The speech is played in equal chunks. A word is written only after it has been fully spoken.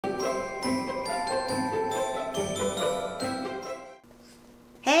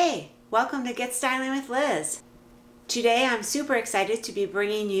welcome to Get Styling with Liz. Today I'm super excited to be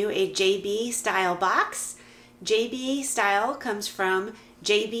bringing you a JB Style box. JB Style comes from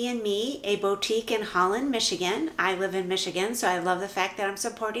JB and Me, a boutique in Holland, Michigan. I live in Michigan, so I love the fact that I'm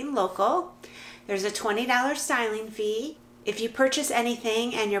supporting local. There's a $20 styling fee. If you purchase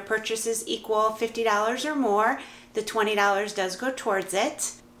anything and your purchases equal $50 or more, the $20 does go towards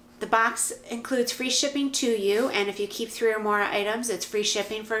it. The box includes free shipping to you, and if you keep 3 or more items, it's free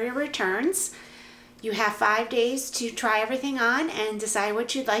shipping for your returns. You have 5 days to try everything on and decide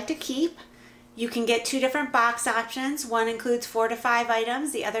what you'd like to keep. You can get 2 different box options. One includes 4 to 5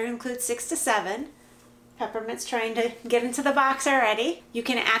 items, the other includes 6 to 7. Peppermint's trying to get into the box already. You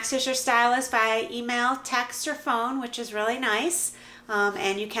can access your stylist via email, text, or phone, which is really nice.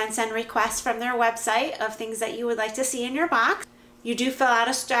 And you can send requests from their website of things that you would like to see in your box. You do fill out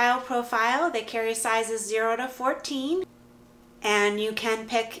a style profile. They carry sizes 0 to 14. And you can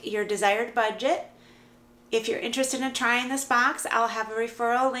pick your desired budget. If you're interested in trying this box, I'll have a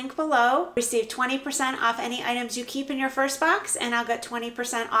referral link below. Receive 20% off any items you keep in your first box, and I'll get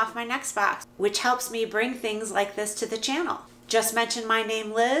 20% off my next box, which helps me bring things like this to the channel. Just mention my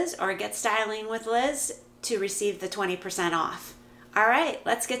name Liz or Get Styling with Liz to receive the 20% off. All right,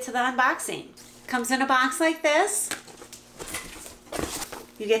 let's get to the unboxing. Comes in a box like this.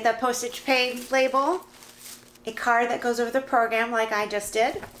 You get the postage paid label, a card that goes over the program like I just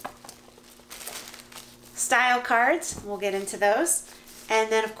did, style cards, we'll get into those,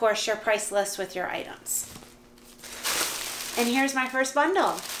 and then of course your price list with your items. And here's my first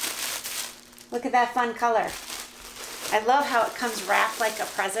bundle. Look at that fun color. I love how it comes wrapped like a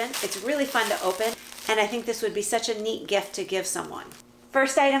present. It's really fun to open, and I think this would be such a neat gift to give someone.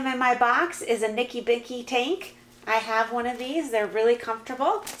 First item in my box is a NikiBiki tank. I have one of these. They're really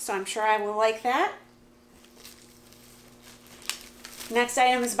comfortable, so I'm sure I will like that. Next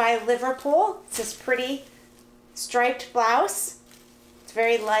item is by Liverpool. It's this pretty striped blouse. It's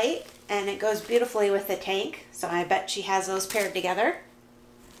very light and it goes beautifully with the tank, so I bet she has those paired together.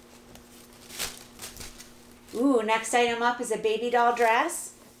 Ooh, next item up is a Babydoll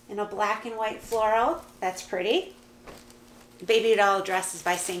dress in a black and white floral. That's pretty. Babydoll dress is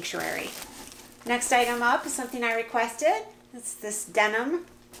by Sanctuary. Next item up is something I requested. It's this denim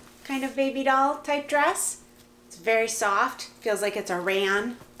kind of Babydoll type dress. It's very soft, feels like it's a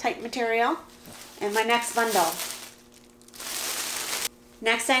rayon type material. And my next bundle.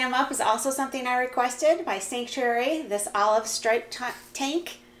 Next item up is also something I requested by Sanctuary, this olive striped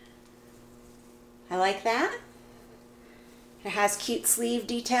tank. I like that. It has cute sleeve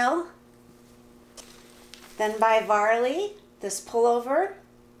detail. Then by Varley, this pullover,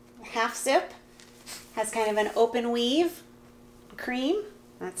 half zip. Has kind of an open weave, cream,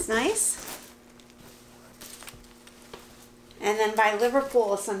 that's nice. And then by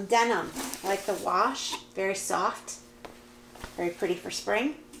Liverpool, some denim. I like the wash, very soft, very pretty for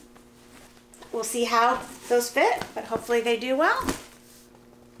spring. We'll see how those fit, but hopefully they do well.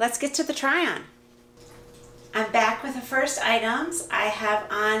 Let's get to the try-on. I'm back with the first items. I have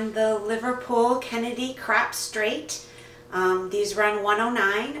on the Liverpool Kennedy crop straight. These run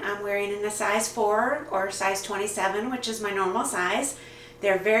 $109. I'm wearing in a size 4 or size 27, which is my normal size.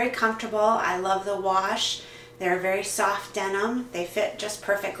 They're very comfortable. I love the wash. They're very soft denim. They fit just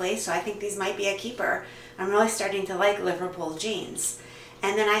perfectly, so I think these might be a keeper. I'm really starting to like Liverpool jeans.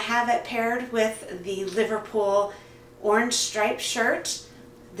 And then I have it paired with the Liverpool orange striped shirt.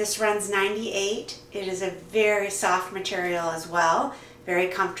 This runs $98. It is a very soft material as well. Very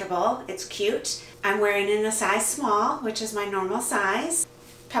comfortable. It's cute. I'm wearing in a size small, which is my normal size.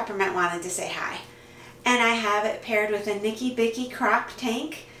 Peppermint wanted to say hi. And I have it paired with a NikiBiki crop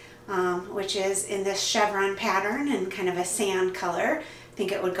tank, which is in this chevron pattern and kind of a sand color. I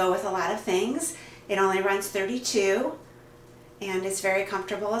think it would go with a lot of things. It only runs 32 and it's very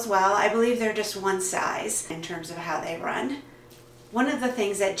comfortable as well. I believe they're just one size in terms of how they run. One of the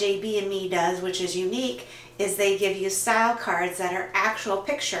things that JB and Me does, which is unique, is they give you style cards that are actual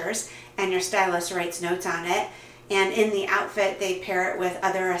pictures and your stylist writes notes on it. And in the outfit, they pair it with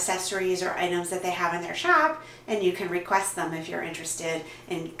other accessories or items that they have in their shop, and you can request them if you're interested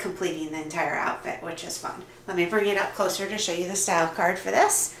in completing the entire outfit, which is fun. Let me bring it up closer to show you the style card for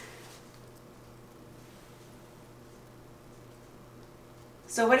this.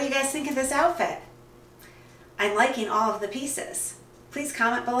 So what do you guys think of this outfit? I'm liking all of the pieces. Please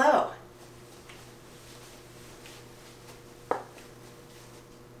comment below.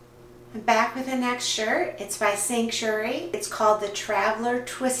 I'm back with the next shirt. It's by Sanctuary. It's called the Traveler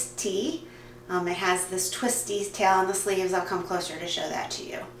Twist Tee. It has this twisty tail on the sleeves. I'll come closer to show that to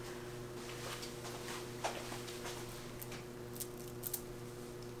you.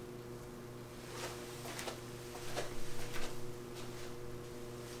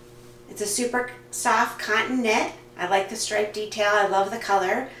 It's a super soft cotton knit. I like the stripe detail. I love the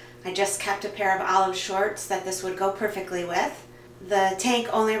color. I just kept a pair of olive shorts that this would go perfectly with. The tank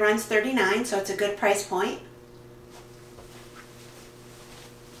only runs $39, so it's a good price point.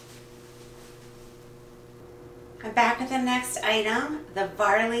 I'm back with the next item, the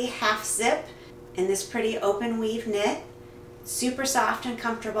Varley half zip in this pretty open weave knit. Super soft and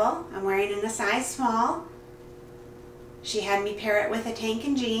comfortable. I'm wearing it in a size small. She had me pair it with a tank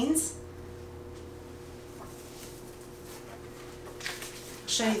and jeans. I'll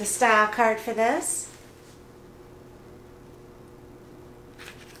show you the style card for this.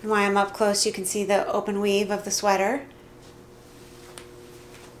 And while I'm up close, you can see the open weave of the sweater.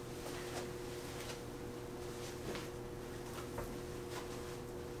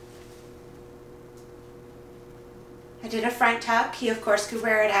 I did a front tuck. You of course could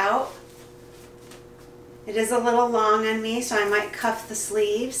wear it out. It is a little long on me, so I might cuff the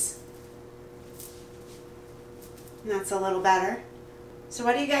sleeves. And that's a little better. So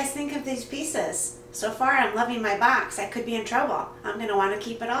what do you guys think of these pieces? So far I'm loving my box. I could be in trouble. I'm going to want to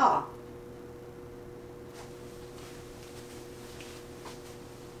keep it all.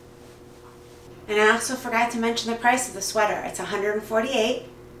 And I also forgot to mention the price of the sweater. It's $148.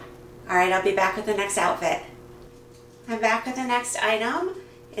 Alright, I'll be back with the next outfit. I'm back with the next item.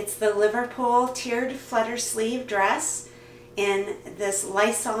 It's the Liverpool tiered flutter sleeve dress in this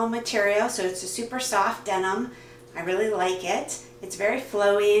Lysol material, so it's a super soft denim. I really like it. It's very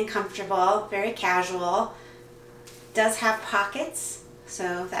flowy and comfortable, very casual. It does have pockets,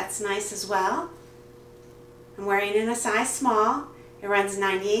 so that's nice as well. I'm wearing it in a size small. It runs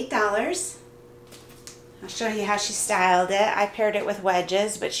 $98. I'll show you how she styled it. I paired it with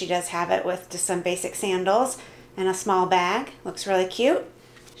wedges, but she does have it with just some basic sandals and a small bag. Looks really cute.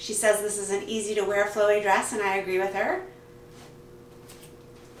 She says this is an easy to wear flowy dress, and I agree with her.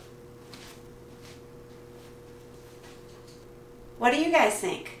 What do you guys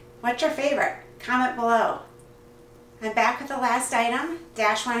think? What's your favorite? Comment below. I'm back with the last item.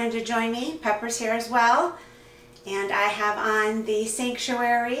 Dash wanted to join me. Pepper's here as well. And I have on the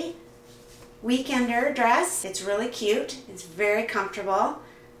Sanctuary Weekender dress. It's really cute. It's very comfortable.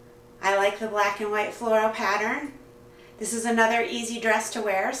 I like the black and white floral pattern. This is another easy dress to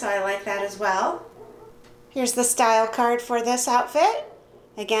wear, so I like that as well. Here's the style card for this outfit.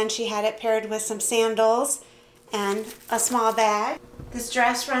 Again, she had it paired with some sandals and a small bag. This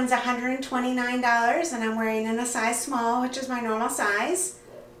dress runs $129, and I'm wearing in a size small, which is my normal size.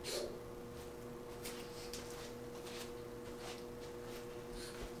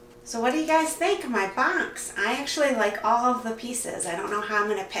 So what do you guys think of my box? I actually like all of the pieces. I don't know how I'm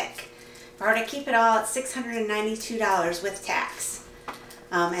going to pick. If I were to keep it all, it's $692 with tax.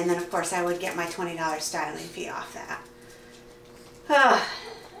 And then of course I would get my $20 styling fee off that.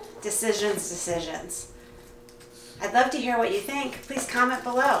 Decisions. I'd love to hear what you think. Please comment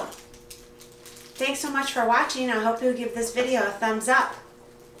below. Thanks so much for watching. I hope you'll give this video a thumbs up.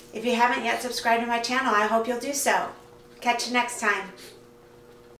 If you haven't yet subscribed to my channel, I hope you'll do so. Catch you next time.